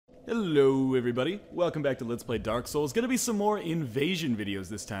Hello everybody, welcome back to Let's Play Dark Souls. Gonna be some more invasion videos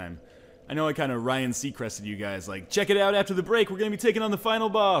this time. I know I kinda Ryan Seacrested you guys, like, check it out after the break, we're gonna be taking on the final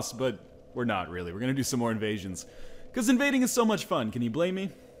boss, but we're not really, we're gonna do some more invasions. Cause invading is so much fun, can you blame me?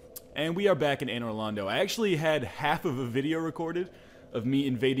 And we are back in Anor Londo. I actually had half of a video recorded of me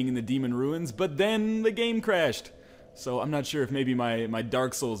invading in the demon ruins, but then the game crashed. So I'm not sure if maybe my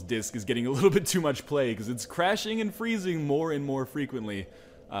Dark Souls disc is getting a little bit too much play, because it's crashing and freezing more and more frequently.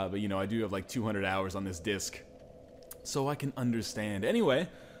 But you know, I do have like 200 hours on this disc, so I can understand. Anyway,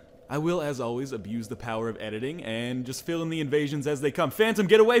 I will, as always, abuse the power of editing and just fill in the invasions as they come. Phantom,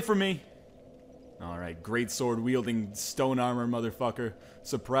 get away from me! Alright, great sword-wielding stone armor motherfucker.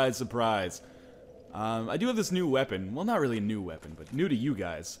 Surprise, surprise. I do have this new weapon. Well, not really a new weapon, but new to you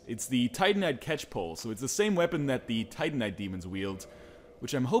guys. It's the Titanite catch pole, so it's the same weapon that the Titanite demons wield,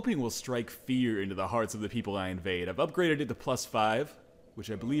 which I'm hoping will strike fear into the hearts of the people I invade. I've upgraded it to +5. Which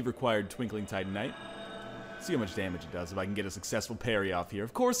I believe required Twinkling Titanite. See how much damage it does if I can get a successful parry off here.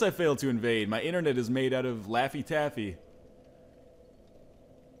 Of course I failed to invade. My internet is made out of Laffy Taffy.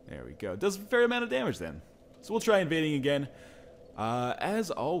 There we go. It does a fair amount of damage then. So we'll try invading again.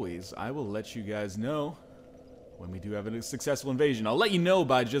 As always, I will let you guys know when we do have a successful invasion. I'll let you know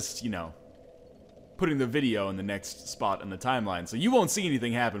by just, you know, putting the video in the next spot on the timeline. So you won't see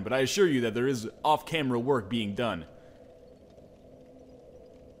anything happen, but I assure you that there is off-camera work being done.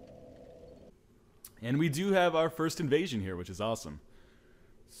 And we do have our first invasion here, which is awesome.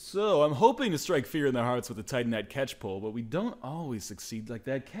 So, I'm hoping to strike fear in their hearts with the Titanite catch pole, but we don't always succeed like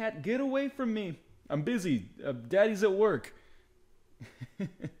that. Cat, get away from me. I'm busy. Daddy's at work.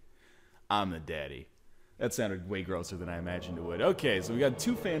 I'm the daddy. That sounded way grosser than I imagined it would. Okay, so we got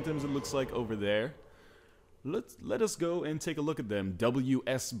two phantoms, it looks like, over there. Let us go and take a look at them.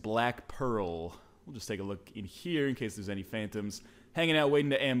 WS Black Pearl. We'll just take a look in here in case there's any phantoms hanging out waiting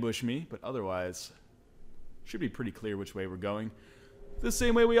to ambush me, but otherwise should be pretty clear which way we're going. The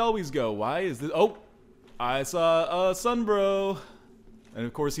same way we always go. Why is this? Oh! I saw a Sunbro! And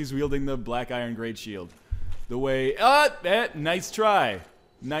of course he's wielding the Black Iron Great Shield. The way... nice try!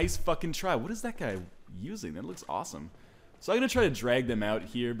 Nice fucking try. What is that guy using? That looks awesome. So I'm gonna try to drag them out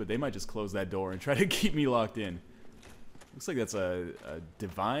here, but they might just close that door and try to keep me locked in. Looks like that's a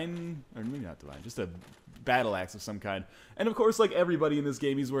divine... or maybe not divine, just a battle axe of some kind. And of course, like everybody in this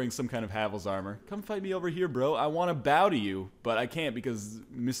game, he's wearing some kind of Havel's armor. Come fight me over here, bro. I want to bow to you, but I can't because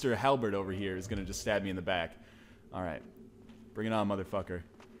Mr. Halbert over here is going to just stab me in the back. Alright. Bring it on, motherfucker.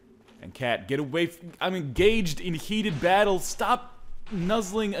 And Cat, get away I'm engaged in heated battle. Stop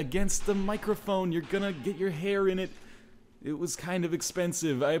nuzzling against the microphone. You're gonna get your hair in it. It was kind of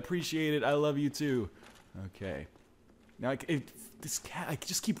expensive. I appreciate it. I love you too. Okay. Now, this cat, I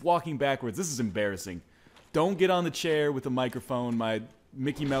just keep walking backwards. This is embarrassing. Don't get on the chair with the microphone. My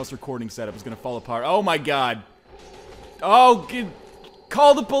Mickey Mouse recording setup is going to fall apart. Oh my god. Oh,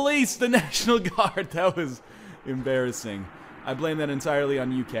 call the police, the National Guard. That was embarrassing. I blame that entirely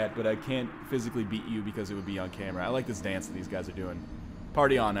on you, Cat, but I can't physically beat you because it would be on camera. I like this dance that these guys are doing.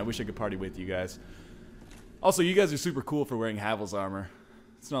 Party on. I wish I could party with you guys. Also, you guys are super cool for wearing Havel's armor.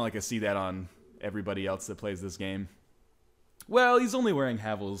 It's not like I see that on everybody else that plays this game. Well, he's only wearing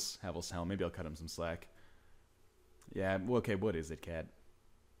Havel's helm. Maybe I'll cut him some slack. Yeah, okay, what is it, Cat?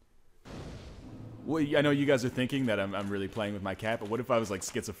 Well, I know you guys are thinking that I'm really playing with my cat, but what if I was, like,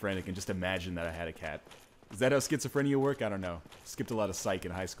 schizophrenic and just imagined that I had a cat? Is that how schizophrenia work? I don't know. Skipped a lot of psych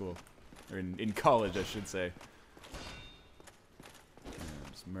in high school. Or in college, I should say.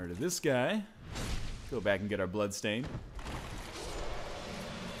 Just murder this guy. Go back and get our blood stain.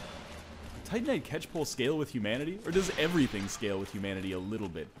 Titanite catch pole scale with humanity? Or does everything scale with humanity a little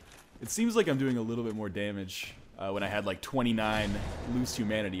bit? It seems like I'm doing a little bit more damage when I had like 29 loose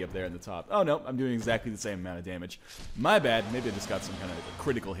humanity up there in the top. Oh no, I'm doing exactly the same amount of damage. My bad, maybe I just got some kind of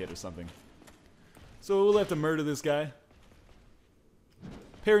critical hit or something. So we'll have to murder this guy.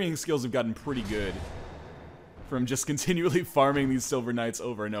 Parrying skills have gotten pretty good from just continually farming these Silver Knights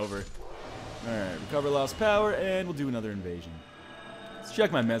over and over. Alright, recover lost power, and we'll do another invasion. Let's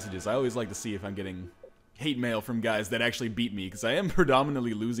check my messages. I always like to see if I'm getting hate mail from guys that actually beat me, because I am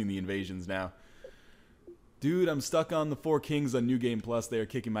predominantly losing the invasions now. Dude, I'm stuck on the 4 Kings on New Game Plus. They are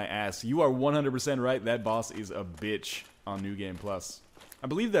kicking my ass. You are 100% right. That boss is a bitch on New Game Plus. I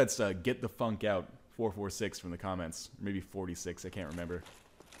believe that's Get the Funk Out 446 from the comments. Or maybe 46. I can't remember.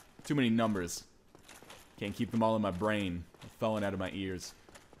 Too many numbers. Can't keep them all in my brain. Falling out of my ears.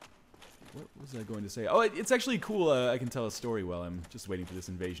 What was I going to say? Oh, it's actually cool. I can tell a story while I'm just waiting for this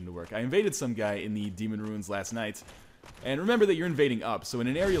invasion to work. I invaded some guy in the Demon Ruins last night. And remember that you're invading up, so in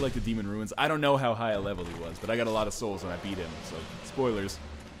an area like the Demon Ruins, I don't know how high a level he was, but I got a lot of souls when I beat him, so spoilers.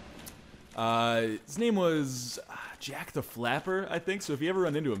 His name was Jack the Flapper, I think. So if you ever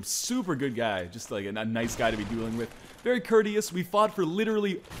run into him, super good guy. Just like a nice guy to be dealing with. Very courteous. We fought for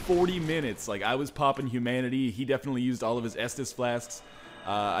literally 40 minutes. Like, I was popping humanity. He definitely used all of his Estus flasks.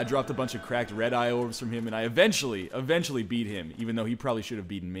 I dropped a bunch of cracked red-eye orbs from him, and I eventually beat him, even though he probably should have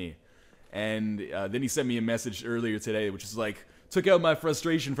beaten me. And then he sent me a message earlier today, which is like, took out my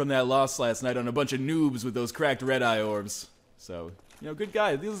frustration from that loss last night on a bunch of noobs with those cracked red-eye orbs. So, you know, good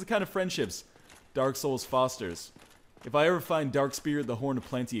guy. These are the kind of friendships Dark Souls fosters. If I ever find Dark Spirit, the Horn of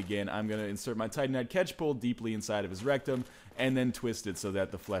Plenty again, I'm going to insert my Titanite catchpole deeply inside of his rectum, and then twist it so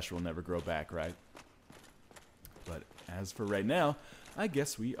that the flesh will never grow back, right? But as for right now, I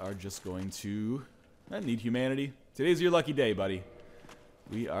guess we are just going to... I need humanity. Today's your lucky day, buddy.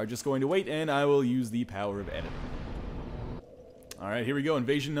 We are just going to wait, and I will use the power of editing. Alright, here we go,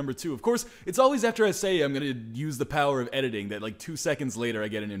 invasion number 2. Of course, it's always after I say I'm going to use the power of editing that like 2 seconds later I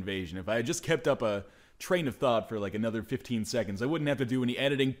get an invasion. If I had just kept up a train of thought for like another 15 seconds, I wouldn't have to do any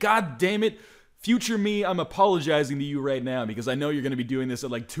editing. God damn it! Future me, I'm apologizing to you right now because I know you're going to be doing this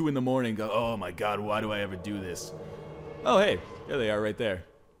at like 2 in the morning. Go, oh my god, why do I ever do this? Oh hey, there they are right there.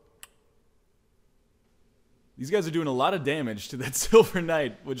 These guys are doing a lot of damage to that Silver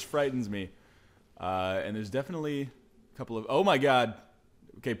Knight, which frightens me. And there's definitely a couple of... Oh my god.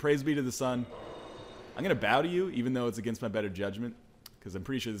 Okay, praise be to the sun. I'm going to bow to you, even though it's against my better judgment. Because I'm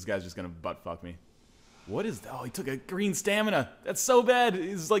pretty sure this guy's just going to butt-fuck me. What is... Oh, he took a green stamina. That's so bad.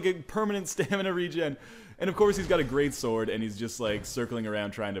 He's like a permanent stamina regen. And of course he's got a great sword, and he's just like circling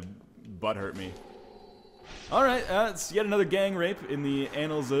around trying to butt-hurt me. Alright, it's yet another gang rape in the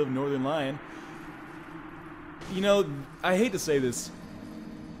annals of Northernlion. You know, I hate to say this,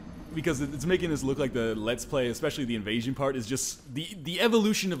 because it's making this look like the Let's Play, especially the invasion part, is just the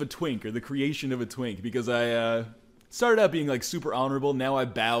evolution of a twink, or the creation of a twink, because I started out being like super honorable, now I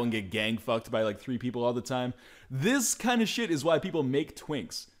bow and get gang fucked by like 3 people all the time. This kind of shit is why people make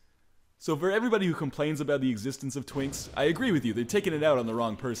twinks. So for everybody who complains about the existence of twinks, I agree with you, they're taking it out on the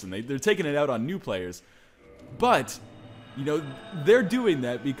wrong person, they're taking it out on new players. But, you know, they're doing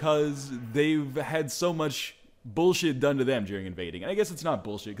that because they've had so much bullshit done to them during invading. And I guess it's not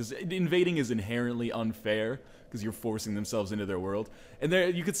bullshit, because invading is inherently unfair, because you're forcing themselves into their world. And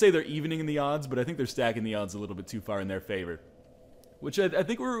you could say they're evening the odds, but I think they're stacking the odds a little bit too far in their favor. Which I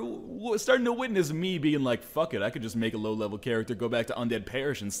think we're starting to witness me being like, fuck it, I could just make a low-level character, go back to Undead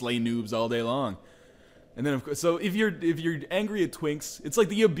Parish, and slay noobs all day long. And then, of course, so if you're angry at twinks, it's like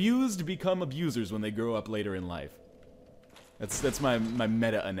the abused become abusers when they grow up later in life. That's my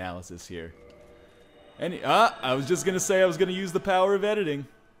meta-analysis here. And I was just gonna say I was gonna use the power of editing.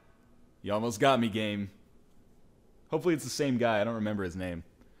 You almost got me, game. Hopefully it's the same guy. I don't remember his name.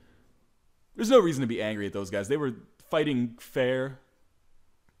 There's no reason to be angry at those guys. They were fighting fair,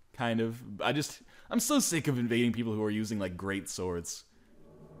 kind of. I'm so sick of invading people who are using like great swords.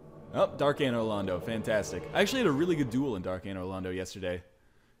 Oh, Dark Anor Londo, fantastic. I actually had a really good duel in Dark Anor Londo yesterday.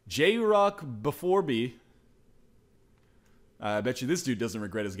 J-Rock before B. I bet you this dude doesn't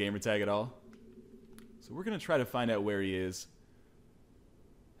regret his gamer tag at all. So we're going to try to find out where he is.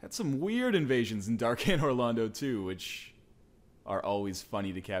 Had some weird invasions in Dark Anor Londo too, which are always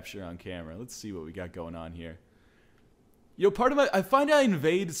funny to capture on camera. Let's see what we got going on here. You know, I find I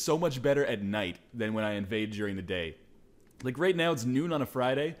invade so much better at night than when I invade during the day. Like right now it's noon on a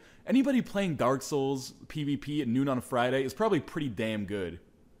Friday. Anybody playing Dark Souls PvP at noon on a Friday is probably pretty damn good.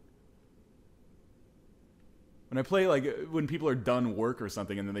 When I play, like, when people are done work or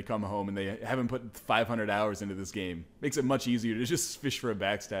something and then they come home and they haven't put 500 hours into this game, makes it much easier to just fish for a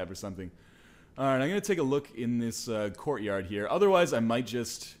backstab or something. Alright, I'm going to take a look in this courtyard here. Otherwise, I might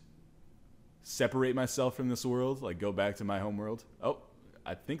just separate myself from this world, like go back to my home world. Oh,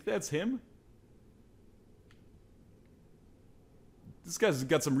 I think that's him? This guy's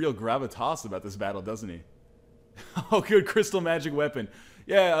got some real gravitas about this battle, doesn't he? Oh, good, crystal magic weapon.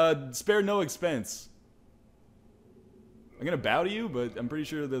 Yeah, spare no expense. I'm gonna bow to you, but I'm pretty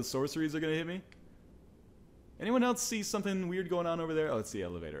sure the sorceries are gonna hit me. Anyone else see something weird going on over there? Oh, it's the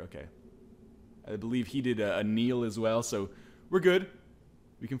elevator, okay. I believe he did a kneel as well, so we're good.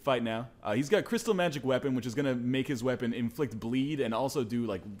 We can fight now. He's got crystal magic weapon, which is gonna make his weapon inflict bleed and also do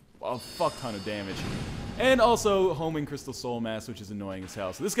like a fuck ton of damage. And also homing crystal soul mass, which is annoying as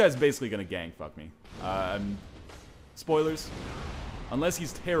hell. So this guy's basically gonna gang fuck me. Spoilers. Unless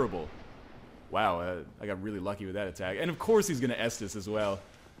he's terrible. Wow, I got really lucky with that attack. And of course he's gonna Estus as well.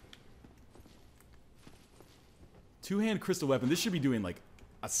 Two-hand crystal weapon. This should be doing like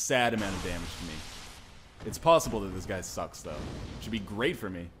a sad amount of damage to me. It's possible that this guy sucks, though. Should be great for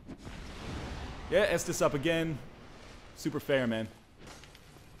me. Yeah, Estus up again. Super fair, man.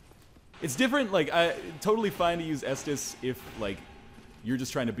 It's different, like, totally fine to use Estus if, like, you're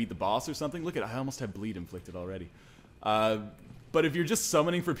just trying to beat the boss or something. Look at, I almost have bleed inflicted already. But if you're just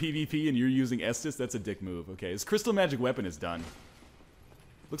summoning for PvP and you're using Estus, that's a dick move. Okay, his crystal magic weapon is done.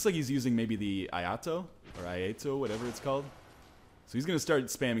 Looks like he's using maybe the Ayato, or Ayato, whatever it's called. So he's going to start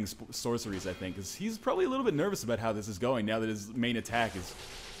spamming sorceries, I think, because he's probably a little bit nervous about how this is going now that his main attack is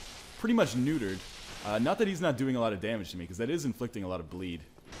pretty much neutered. Not that he's not doing a lot of damage to me, because that is inflicting a lot of bleed.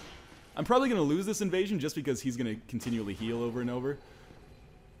 I'm probably going to lose this invasion just because he's going to continually heal over and over.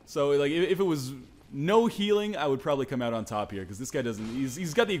 So, like, if it was no healing, I would probably come out on top here, because this guy doesn't...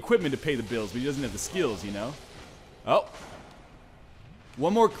 He's got the equipment to pay the bills, but he doesn't have the skills, you know? Oh.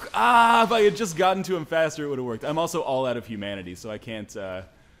 One more... Ah, if I had just gotten to him faster, it would have worked. I'm also all out of humanity, so I can't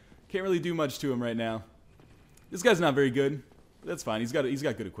really do much to him right now. This guy's not very good. That's fine. He's got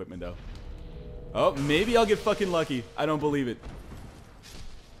good equipment, though. Oh, maybe I'll get fucking lucky. I don't believe it.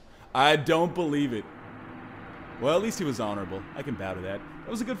 I don't believe it. Well, at least he was honorable. I can bow to that.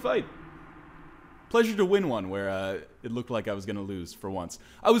 That was a good fight. Pleasure to win one where it looked like I was going to lose for once.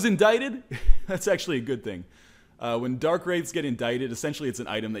 I was indicted. That's actually a good thing. When Dark Wraiths get indicted, essentially it's an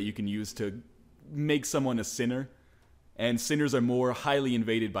item that you can use to make someone a sinner. And sinners are more highly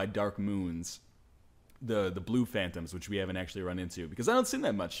invaded by Dark Moons. The blue phantoms, which we haven't actually run into. Because I don't sin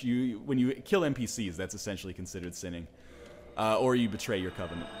that much. When you kill NPCs, that's essentially considered sinning. Or you betray your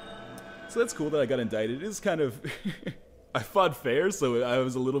covenant. So that's cool that I got indicted. It is kind of... I fought fair, so I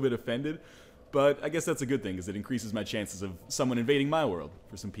was a little bit offended. But I guess that's a good thing, because it increases my chances of someone invading my world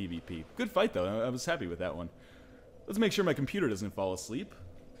for some PvP. Good fight, though. I was happy with that one. Let's make sure my computer doesn't fall asleep.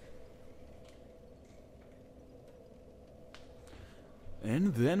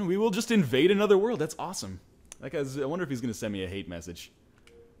 And then we will just invade another world. That's awesome. That guy's... I wonder if he's going to send me a hate message.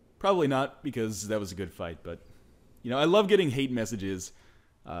 Probably not, because that was a good fight, but... You know, I love getting hate messages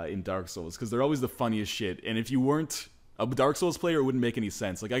in Dark Souls, because they're always the funniest shit. And if you weren't a Dark Souls player, it wouldn't make any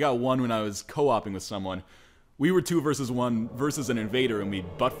sense. Like, I got one when I was co-oping with someone. We were 2 versus 1 versus an invader, and we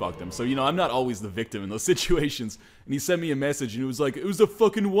butt-fucked him. So, you know, I'm not always the victim in those situations. And he sent me a message, and it was like, it was a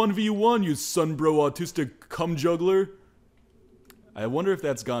fucking 1v1, you sunbro autistic cum juggler. I wonder if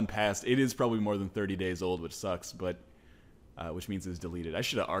that's gone past. It is probably more than 30 days old, which sucks, but... which means it's deleted. I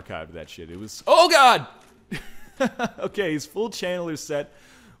should have archived that shit. It was... Oh, God! Okay, he's full channeler set,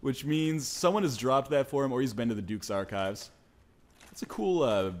 which means someone has dropped that for him, or he's been to the Duke's archives. That's a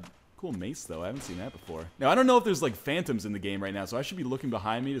cool, cool mace, though. I haven't seen that before. Now, I don't know if there's, like, phantoms in the game right now, so I should be looking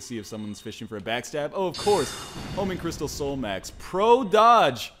behind me to see if someone's fishing for a backstab. Oh, of course. Homing Crystal Soul Max. Pro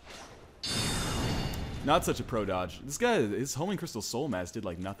dodge! Not such a pro dodge. This guy, his Homing Crystal Soul Max did,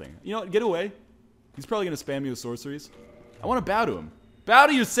 like, nothing. You know what? Get away. He's probably going to spam me with sorceries. I want to bow to him. Bow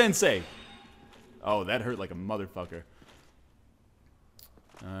to you, sensei! Oh, that hurt like a motherfucker.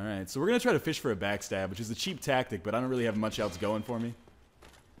 Alright, so we're going to try to fish for a backstab, which is a cheap tactic, but I don't really have much else going for me.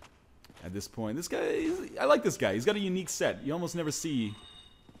 At this point, this guy, I like this guy. He's got a unique set. You almost never see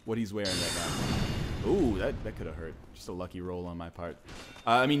what he's wearing right now. Ooh, that could have hurt. Just a lucky roll on my part.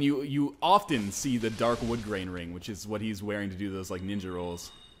 I mean, you often see the Dark Wood Grain Ring, which is what he's wearing to do those, like, ninja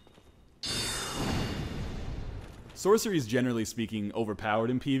rolls. Sorcery is, generally speaking,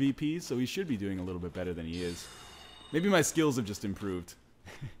 overpowered in PvP, so he should be doing a little bit better than he is. Maybe my skills have just improved.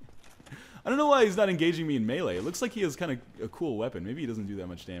 I don't know why he's not engaging me in melee. It looks like he has kind of a cool weapon. Maybe he doesn't do that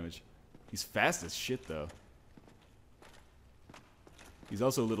much damage. He's fast as shit, though. He's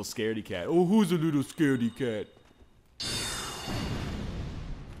also a little scaredy cat. Oh, who's a little scaredy cat?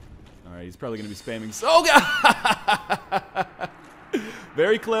 Alright, he's probably going to be spamming... Oh, God!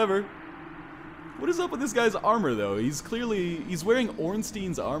 Very clever. What is up with this guy's armor, though? He's wearing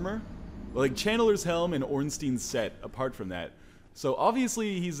Ornstein's armor. Like, Channeler's helm and Ornstein's set, apart from that. So,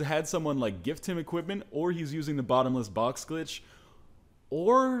 obviously, he's had someone, like, gift him equipment, or he's using the bottomless box glitch.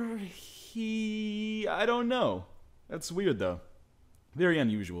 Or I don't know. That's weird, though. Very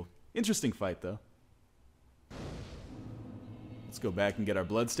unusual. Interesting fight, though. Let's go back and get our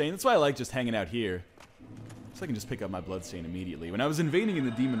bloodstain. That's why I like just hanging out here. So I can just pick up my bloodstain immediately. When I was invading in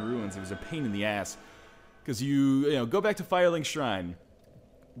the Demon Ruins, it was a pain in the ass. Because you know, go back to Firelink Shrine.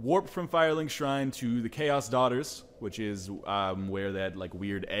 Warp from Firelink Shrine to the Chaos Daughters, which is where that, like,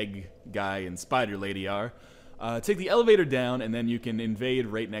 weird egg guy and spider lady are. Take the elevator down, and then you can invade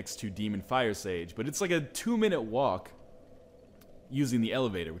right next to Demon Fire Sage. But it's like a 2-minute walk using the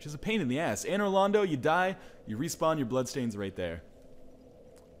elevator, which is a pain in the ass. Anor Londo, you die, you respawn, your bloodstain's right there.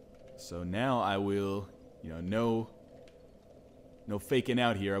 So now I will... You know, no faking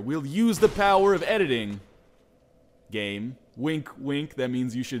out here. I will use the power of editing. Game. Wink, wink. That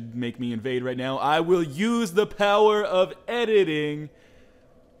means you should make me invade right now. I will use the power of editing.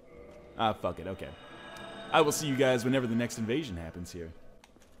 Ah, fuck it, okay. I will see you guys whenever the next invasion happens here.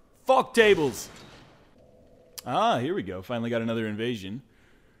 Fuck tables! Ah, here we go. Finally got another invasion.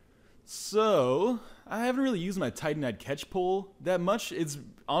 So, I haven't really used my Titanite catch pole that much. It's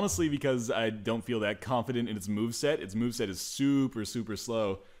honestly because I don't feel that confident in its moveset. Its moveset is super, super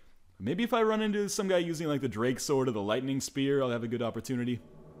slow. Maybe if I run into some guy using like the Drake Sword or the Lightning Spear, I'll have a good opportunity.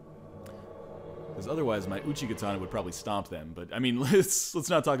 Because otherwise my Uchi Katana would probably stomp them. But I mean, let's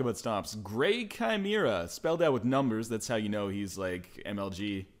not talk about stomps. Gray Chimera, spelled out with numbers. That's how you know he's like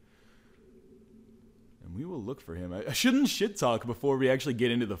MLG. And we will look for him. I shouldn't shit talk before we actually get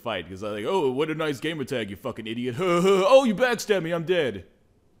into the fight. Because I'm like, oh, what a nice gamer tag, you fucking idiot. Oh, you backstabbed me, I'm dead.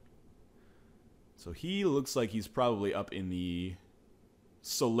 So he looks like he's probably up in the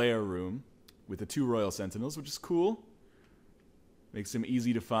Solaire room with the 2 Royal Sentinels, which is cool. Makes him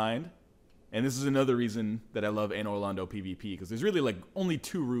easy to find. And this is another reason that I love Anor Londo PvP, because there's really like only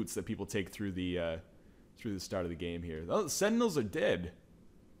 2 routes that people take through the start of the game here. Oh, the Sentinels are dead.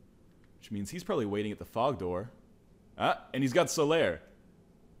 Which means he's probably waiting at the fog door. Ah, and he's got Solaire.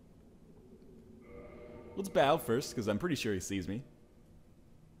 Let's bow first, because I'm pretty sure he sees me.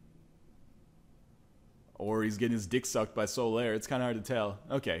 Or he's getting his dick sucked by Solaire. It's kind of hard to tell.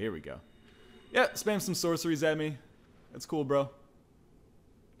 Okay, here we go. Yeah, spam some sorceries at me. That's cool, bro.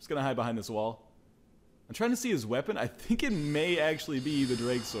 Just gonna hide behind this wall. I'm trying to see his weapon. I think it may actually be the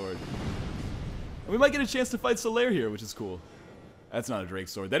Drake Sword. And we might get a chance to fight Solaire here, which is cool. That's not a Drake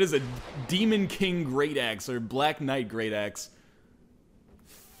Sword. That is a Demon King Great Axe, or Black Knight Great Axe.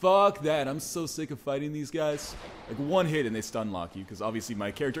 Fuck that. I'm so sick of fighting these guys. Like, one hit and they stun lock you, because obviously my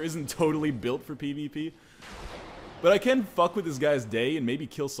character isn't totally built for PvP. But I can fuck with this guy's day and maybe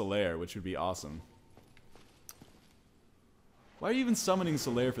kill Solaire, which would be awesome. Why are you even summoning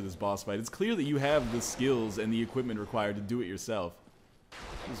Solaire for this boss fight? It's clear that you have the skills and the equipment required to do it yourself.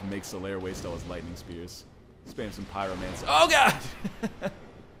 Just make Solaire waste all his lightning spears. Spam some pyromancy. Oh god!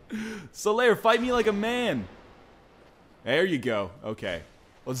 Solaire, fight me like a man! There you go. Okay.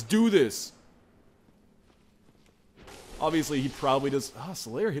 Let's do this! Obviously, he probably does... Oh,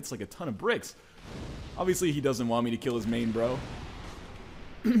 Solaire hits like a ton of bricks. Obviously, he doesn't want me to kill his main bro.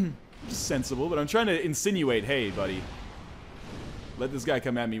 Just sensible, but I'm trying to insinuate, hey, buddy. Let this guy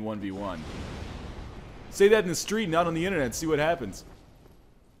come at me 1v1. Say that in the street, not on the internet. See what happens.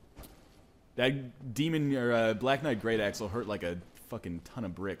 That demon or Black Knight Great Axe will hurt like a fucking ton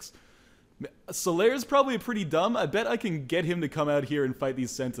of bricks. Solaire's probably pretty dumb. I bet I can get him to come out here and fight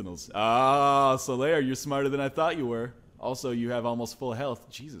these Sentinels. Ah, Solaire, you're smarter than I thought you were. Also, you have almost full health.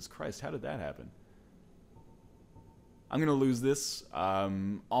 Jesus Christ, how did that happen? I'm gonna lose this.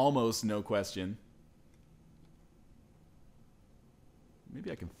 Almost no question. Maybe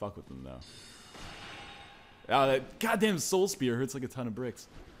I can fuck with them, though. Oh, that goddamn Soul Spear hurts like a ton of bricks.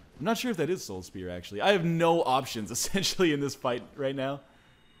 I'm not sure if that is Soul Spear, actually. I have no options, essentially, in this fight right now.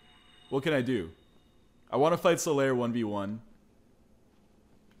 What can I do? I want to fight Solaire 1v1.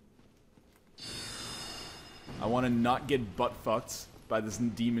 I want to not get butt-fucked by this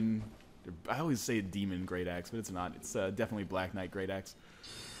demon... I always say demon Great Axe, but it's not. It's definitely Black Knight Great Axe.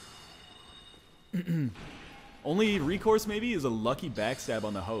 Only recourse, maybe, is a lucky backstab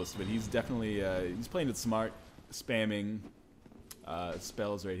on the host, but he's definitely... he's playing it smart, spamming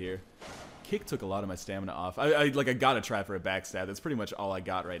spells right here. Kick took a lot of my stamina off. I gotta try for a backstab. That's pretty much all I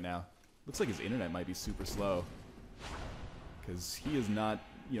got right now. Looks like his internet might be super slow. Because he is not,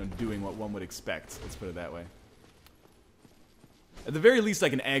 doing what one would expect. Let's put it that way. At the very least, I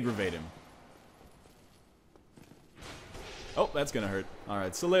can aggravate him. Oh, that's gonna hurt.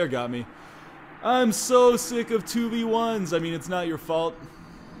 Alright, Solaire got me. I'm so sick of 2v1s. I mean, it's not your fault,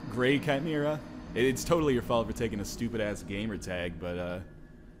 Gray Chimera. It's totally your fault for taking a stupid-ass gamer tag, but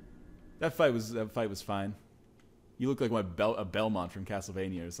that fight was fine. You look like a Belmont from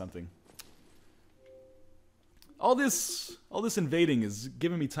Castlevania or something. All this invading is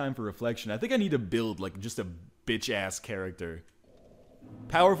giving me time for reflection. I think I need to build like just a bitch-ass character.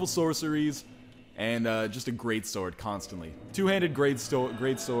 Powerful sorceries, and just a great sword constantly. Two-handed great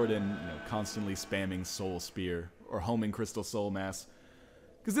sword, and constantly spamming Soul Spear or homing Crystal Soul Mass.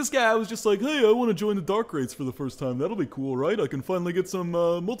 Because this guy, I was just like, hey, I want to join the Dark Raids for the first time. That'll be cool, right? I can finally get some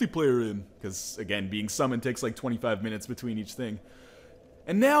multiplayer in. Because, again, being summoned takes like 25 minutes between each thing.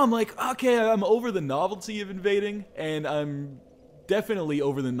 And now I'm like, okay, I'm over the novelty of invading, and I'm definitely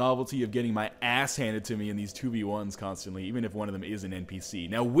over the novelty of getting my ass handed to me in these 2v1s constantly, even if one of them is an NPC.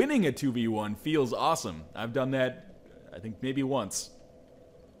 Now, winning a 2v1 feels awesome. I've done that, I think, maybe once.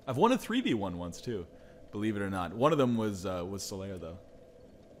 I've won a 3v1 once, too, believe it or not. One of them was Solaire, though.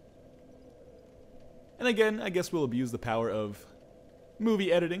 And again, I guess we'll abuse the power of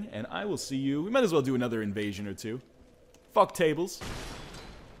movie editing, and I will see you. We might as well do another invasion or two. Fuck tables.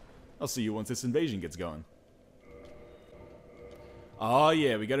 I'll see you once this invasion gets going. Oh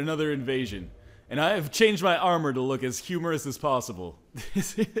yeah, we got another invasion. And I have changed my armor to look as humorous as possible.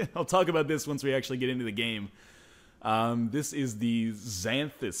 I'll talk about this once we actually get into the game. This is the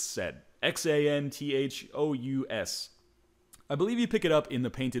Xanthous set. Xanthous. I believe you pick it up in the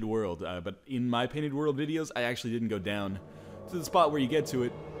Painted World, but in my Painted World videos, I actually didn't go down to the spot where you get to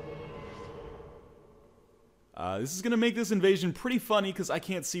it. This is gonna make this invasion pretty funny because I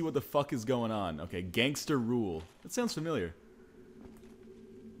can't see what the fuck is going on. Okay, Gangster Rule. That sounds familiar.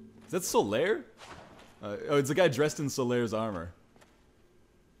 Is that Solaire? Oh, it's a guy dressed in Solaire's armor.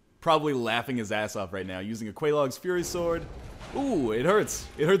 Probably laughing his ass off right now, using a Quelaag's Fury Sword. Ooh, it hurts.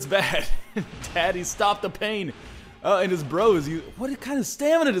 It hurts bad. Daddy, stop the pain. And his bro is... What kind of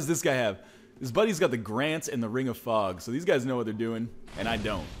stamina does this guy have? His buddy's got the Grant and the Ring of Fog, so these guys know what they're doing, and I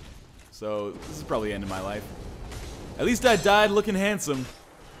don't. So, this is probably the end of my life. At least I died looking handsome.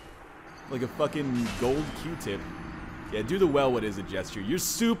 Like a fucking gold Q-tip. Yeah, do the well, what is it gesture. You're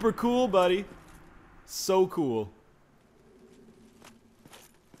super cool, buddy. So cool.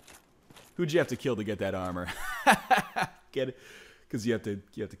 Who'd you have to kill to get that armor? Get it? Because you have to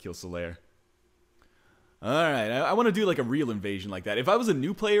kill Solaire. Alright, I want to do like a real invasion like that. If I was a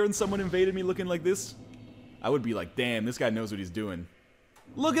new player and someone invaded me looking like this, I would be like, damn, this guy knows what he's doing.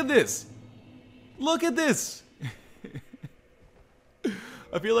 Look at this! Look at this!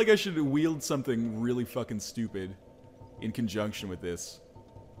 I feel like I should wield something really fucking stupid in conjunction with this.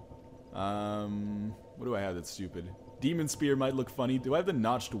 What do I have that's stupid? Demon Spear might look funny. Do I have the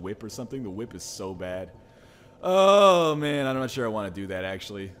Notched Whip or something? The whip is so bad. Oh, man, I'm not sure I want to do that,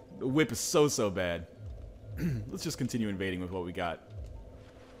 actually. The whip is so bad. Let's just continue invading with what we got.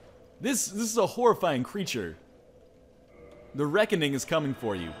 This is a horrifying creature. The Reckoning is coming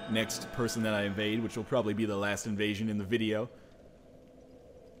for you. Next person that I invade, which will probably be the last invasion in the video.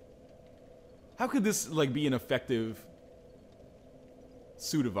 How could this, like, be an effective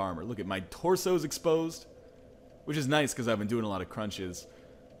suit of armor? Look at my torso's exposed, which is nice because I've been doing a lot of crunches.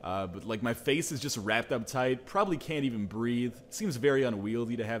 But like my face is just wrapped up tight. Probably can't even breathe. It seems very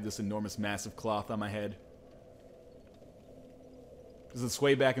unwieldy to have this enormous massive cloth on my head. Does it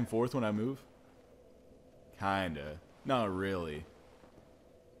sway back and forth when I move? Kinda. Not really.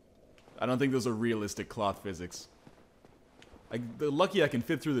 I don't think those are realistic cloth physics. Lucky I can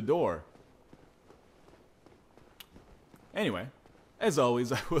fit through the door. Anyway, as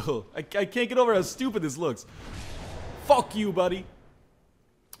always, I can't get over how stupid this looks. Fuck you, buddy.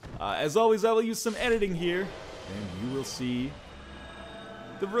 As always, I will use some editing here, and you will see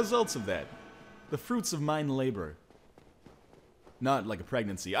the results of that. The fruits of mine labor. Not like a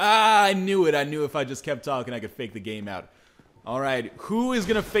pregnancy. Ah, I knew it. I knew if I just kept talking, I could fake the game out. Alright, who is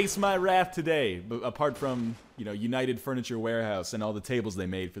gonna face my wrath today? Apart from, you know, United Furniture Warehouse and all the tables they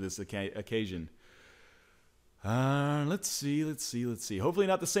made for this occasion. Let's see. Hopefully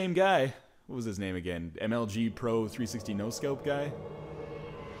not the same guy. What was his name again? MLG Pro 360 No Scope guy?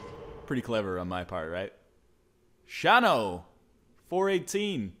 Pretty clever on my part, right? Shano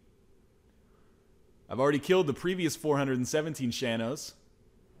 418. I've already killed the previous 417 Shanos.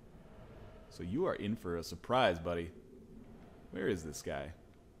 So you are in for a surprise, buddy. Where is this guy?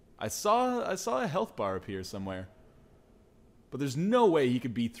 I saw a health bar appear somewhere. But there's no way he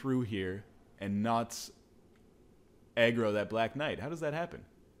could be through here and not aggro that Black Knight. How does that happen?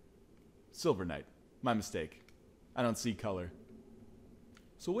 Silver Knight. My mistake. I don't see color.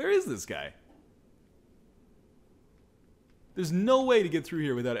 So where is this guy? There's no way to get through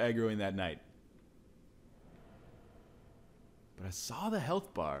here without aggroing that knight. But I saw the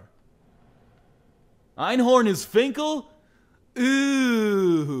health bar. Einhorn is Finkel?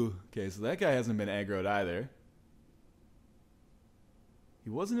 Ooh. Okay, so that guy hasn't been aggroed either. He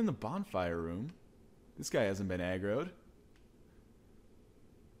wasn't in the bonfire room. This guy hasn't been aggroed.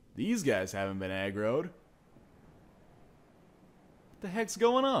 These guys haven't been aggroed. What the heck's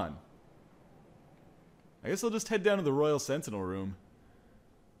going on? I guess I'll just head down to the Royal Sentinel room.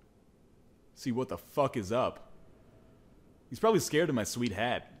 See what the fuck is up. He's probably scared of my sweet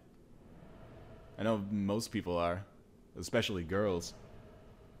hat. I know most people are. Especially girls.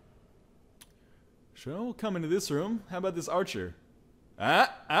 Sure, we'll come into this room. How about this archer?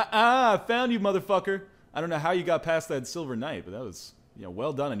 I found you, motherfucker. I don't know how you got past that Silver Knight, but that was, you know,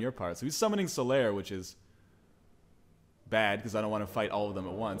 well done on your part. So he's summoning Solaire, which is bad, because I don't want to fight all of them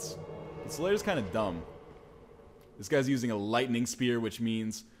at once. But Solaire's kind of dumb. This guy's using a lightning spear, which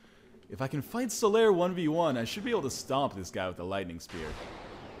means if I can fight Solaire 1v1, I should be able to stomp this guy with the lightning spear.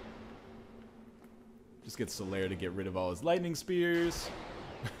 Just get Solaire to get rid of all his lightning spears.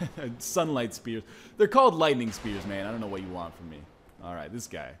 Sunlight spears. They're called lightning spears, man. I don't know what you want from me. Alright, this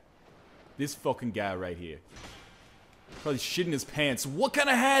guy. This fucking guy right here. Probably shitting his pants. What kind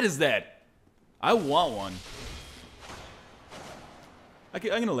of hat is that? I want one. I'm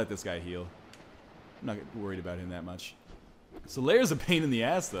gonna let this guy heal. I'm not worried about him that much. Solaire's a pain in the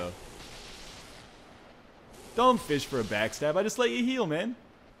ass, though. Don't fish for a backstab. I just let you heal, man.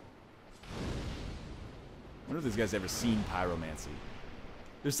 I wonder if this guy's ever seen pyromancy.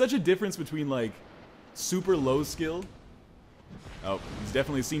 There's such a difference between, like, super low skill. Oh, he's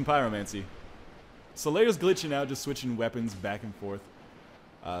definitely seen pyromancy. Solaire's glitching out, just switching weapons back and forth.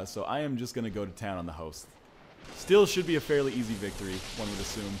 So I am just going to go to town on the host. Still should be a fairly easy victory, one would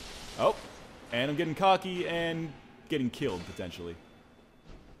assume. Oh, and I'm getting cocky and getting killed, potentially.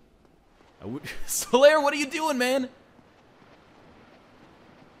 Solaire, what are you doing, man?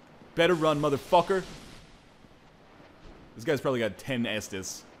 Better run, motherfucker. This guy's probably got 10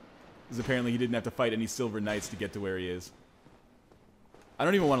 Estus. Because apparently he didn't have to fight any Silver Knights to get to where he is. I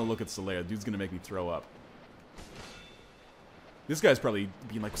don't even want to look at Solaire. Dude's going to make me throw up. This guy's probably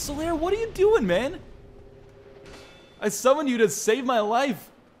being like, Solaire, what are you doing, man? I summoned you to save my life.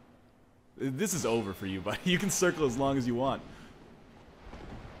 This is over for you, buddy. You can circle as long as you want.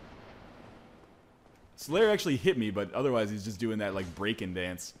 Solaire actually hit me, but otherwise he's just doing that, like, break-in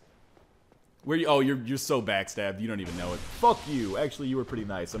dance. Where you? Oh, you're so backstabbed. You don't even know it. Fuck you. Actually, you were pretty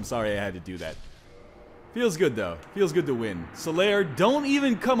nice. I'm sorry I had to do that. Feels good, though. Feels good to win. Solaire, don't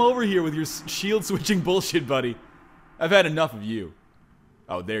even come over here with your shield-switching bullshit, buddy. I've had enough of you.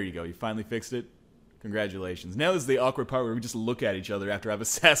 Oh, there you go. You finally fixed it. Congratulations. Now this is the awkward part where we just look at each other after I've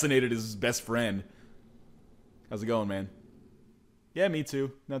assassinated his best friend. How's it going, man? Yeah, me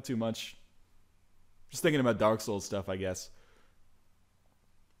too. Not too much. Just thinking about Dark Souls stuff, I guess.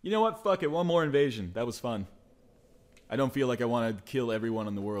 You know what? Fuck it. One more invasion. That was fun. I don't feel like I want to kill everyone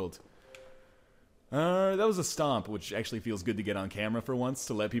in the world. That was a stomp, which actually feels good to get on camera for once,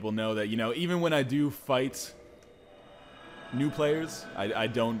 to let people know that, you know, even when I do fight new players, I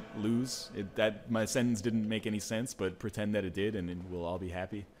don't lose. My sentence didn't make any sense, but pretend that it did, and we'll all be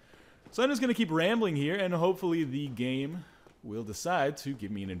happy. So I'm just going to keep rambling here, and hopefully the game will decide to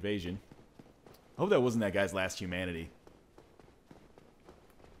give me an invasion. I hope that wasn't that guy's last humanity.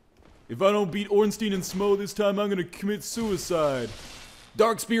 If I don't beat Ornstein and Smo this time, I'm gonna commit suicide.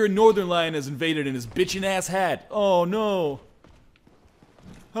 Darkspear and Northernlion has invaded in his bitchin' ass hat. Oh no.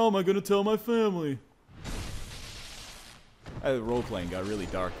 How am I gonna tell my family? The role-playing got really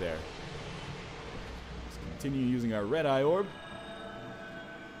dark there. Let's continue using our red eye orb.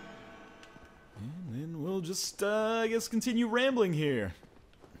 And then we'll just, I guess, continue rambling here.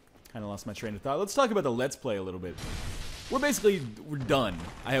 Kinda lost my train of thought. Let's talk about the Let's Play a little bit. We're done.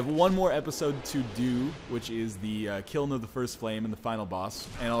 I have one more episode to do, which is the killing of the first flame and the final boss.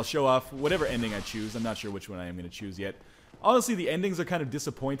 And I'll show off whatever ending I choose. I'm not sure which one I am going to choose yet. Honestly, the endings are kind of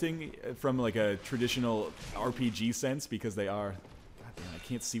disappointing from like a traditional RPG sense because they are... God damn, I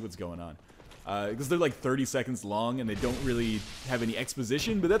can't see what's going on. Because they're like 30 seconds long and they don't really have any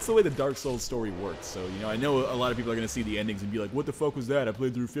exposition, but that's the way the Dark Souls story works. So, you know, I know a lot of people are going to see the endings and be like, what the fuck was that? I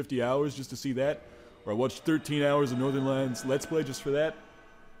played through 50 hours just to see that? Or I watched 13 hours of Northernlion's Let's Play just for that?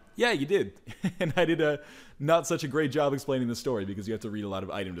 Yeah, you did. And I did not such a great job explaining the story because you have to read a lot of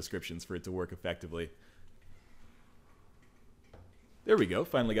item descriptions for it to work effectively. There we go.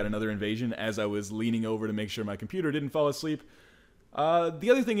 Finally got another invasion as I was leaning over to make sure my computer didn't fall asleep. The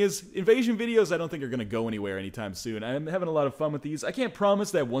other thing is, invasion videos I don't think are going to go anywhere anytime soon. I'm having a lot of fun with these. I can't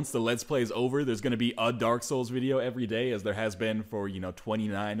promise that once the Let's Play is over, there's going to be a Dark Souls video every day, as there has been for, you know,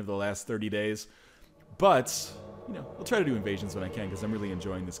 29 of the last 30 days. But, you know, I'll try to do invasions when I can, because I'm really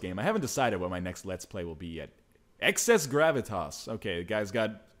enjoying this game. I haven't decided what my next Let's Play will be yet. Excess Gravitas. Okay, the guy's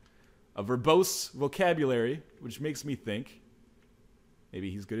got a verbose vocabulary, which makes me think maybe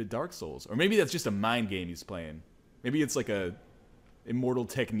he's good at Dark Souls. Or maybe that's just a mind game he's playing. Maybe it's like a Immortal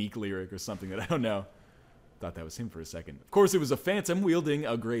Technique lyric or something that I don't know. Thought that was him for a second. Of course, it was a phantom wielding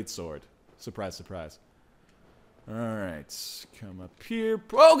a greatsword. Surprise, surprise. Alright, come up here.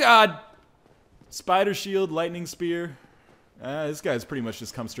 Oh, God! Spider Shield, Lightning Spear. This guy's pretty much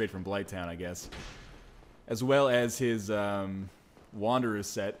just come straight from Blighttown, I guess. As well as his Wanderer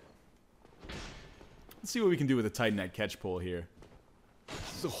set. Let's see what we can do with a Titanite Catchpole here.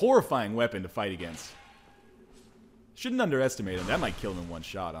 It's a horrifying weapon to fight against. Shouldn't underestimate him. That might kill him in one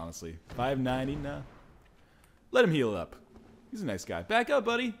shot, honestly. 590, no. Let him heal up. He's a nice guy. Back up,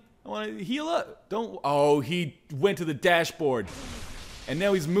 buddy. I want to heal up. Don't... Oh, he went to the dashboard. And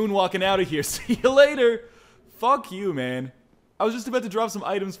now he's moonwalking out of here. See you later. Fuck you, man. I was just about to drop some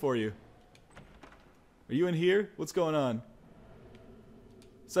items for you. Are you in here? What's going on?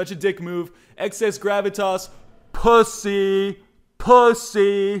 Such a dick move. Excess gravitas. Pussy.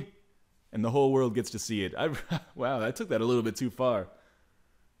 Pussy. And the whole world gets to see it. Wow, I took that a little bit too far.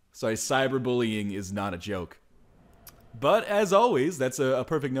 Sorry, cyberbullying is not a joke. But as always, that's a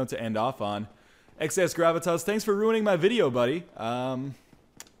perfect note to end off on. Excess gravitas, thanks for ruining my video, buddy.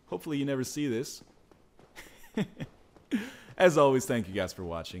 Hopefully you never see this. As always, thank you guys for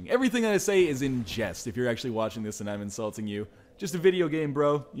watching. Everything that I say is in jest. If you're actually watching this and I'm insulting you, just a video game,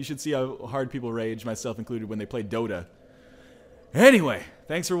 bro. You should see how hard people rage, myself included, when they play Dota. Anyway,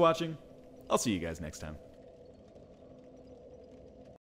 thanks for watching. I'll see you guys next time.